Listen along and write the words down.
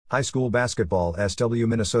High school basketball. SW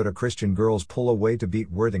Minnesota Christian girls pull away to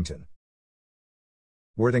beat Worthington.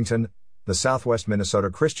 Worthington, the Southwest Minnesota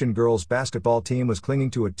Christian girls basketball team was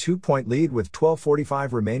clinging to a 2-point lead with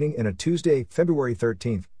 12:45 remaining in a Tuesday, February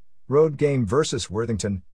 13th, road game versus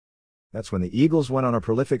Worthington. That's when the Eagles went on a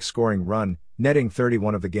prolific scoring run, netting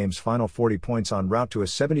 31 of the game's final 40 points en route to a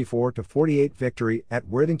 74-48 victory at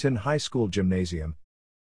Worthington High School Gymnasium.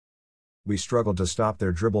 We struggled to stop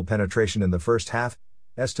their dribble penetration in the first half,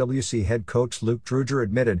 SWC head coach Luke Druger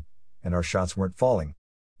admitted, and our shots weren't falling.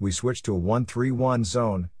 We switched to a 1-3-1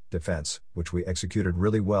 zone defense, which we executed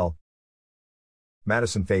really well.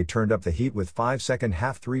 Madison Faye turned up the heat with 5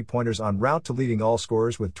 second-half three-pointers en route to leading all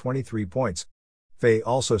scorers with 23 points. Faye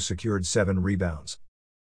also secured 7 rebounds.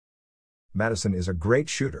 Madison is a great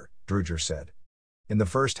shooter, Druger said. In the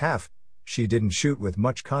first half, she didn't shoot with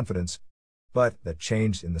much confidence, but that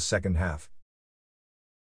changed in the second half.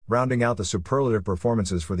 Rounding out the superlative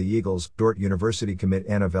performances for the Eagles, Dordt University commit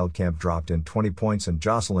Anna Veldkamp dropped in 20 points and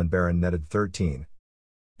Jocelyn Barron netted 13.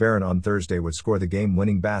 Barron on Thursday would score the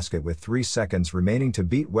game-winning basket with 3 seconds remaining to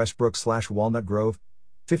beat Westbrook/Walnut Grove,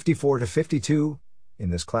 54-52, in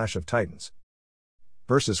this clash of titans.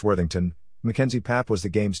 Versus Worthington, Mackenzie Papp was the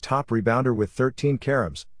game's top rebounder with 13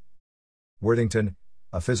 caroms. Worthington,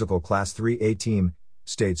 a physical Class 3A team,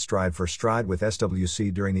 stayed stride for stride with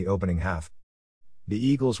SWC during the opening half. The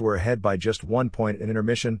Eagles were ahead by just 1 point in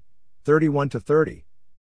intermission, 31-30.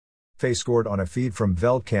 Faye scored on a feed from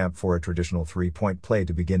Veldkamp for a traditional three-point play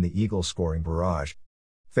to begin the Eagles' scoring barrage.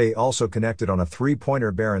 Faye also connected on a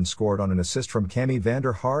three-pointer. Barron scored on an assist from Cami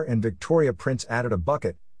Vander Haar, and Victoria Prince added a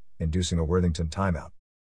bucket, inducing a Worthington timeout.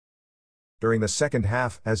 During the second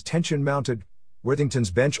half, as tension mounted,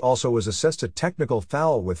 Worthington's bench also was assessed a technical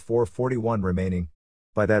foul with 4:41 remaining.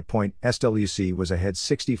 By that point, SWC was ahead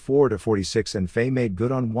 64-46 and Faye made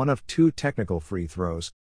good on one of 2 technical free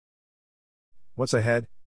throws. What's ahead?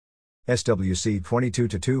 SWC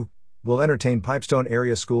 22-2 will entertain Pipestone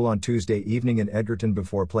Area School on Tuesday evening in Edgerton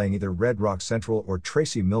before playing either Red Rock Central or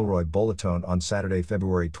Tracy Milroy Bolatone on Saturday,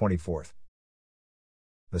 February 24th.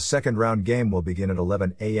 The second round game will begin at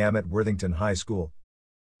 11 a.m. at Worthington High School.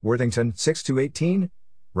 Worthington, 6-18,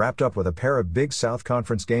 wrapped up with a pair of Big South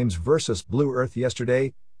Conference games versus Blue Earth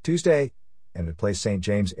yesterday, Tuesday, and at Place St.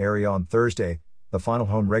 James area on Thursday, the final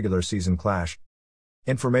home regular season clash.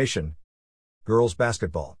 Information. Girls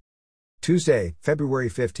Basketball. Tuesday, February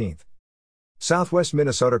 15th. Southwest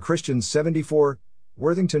Minnesota Christians 74,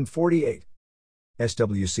 Worthington 48.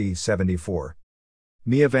 SWC 74.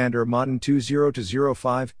 Mia Vander Motten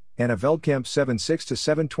 20-05, Anna Veldkamp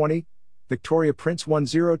 76-720, Victoria Prince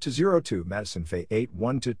 10-02, Madison Faye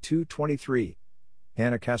 81-223,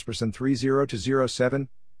 Hannah Casperson 30-07,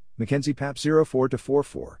 Mackenzie Papp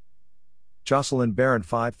 04-44, Jocelyn Barron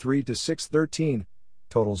 5-3-613,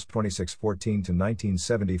 totals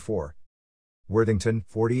 26-14-1974. Worthington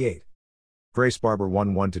 48. Grace Barber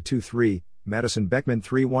 1-1-23, Madison Beckman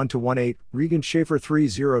 3-1-18, Regan Schaefer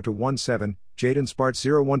 3-0-17, Jaden Spart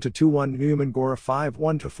 0-1-21, Newman Gora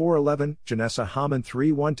 5-1-411, Janessa Haman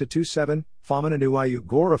 3-1-27, Famina Nuayu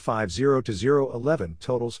Gora 5-0-011,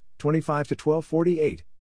 totals 25-12-48.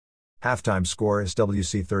 Halftime score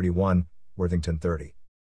SWC 31, Worthington 30.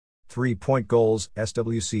 3-point goals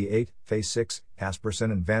SWC 8, Faye 6,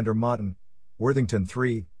 Casperson and Vander Motten, Worthington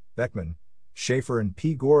 3, Beckman, Schaefer and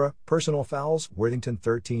P. Gora. Personal fouls, Worthington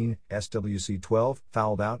 13, SWC 12,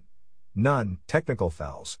 fouled out, none. Technical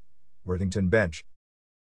fouls, Worthington bench,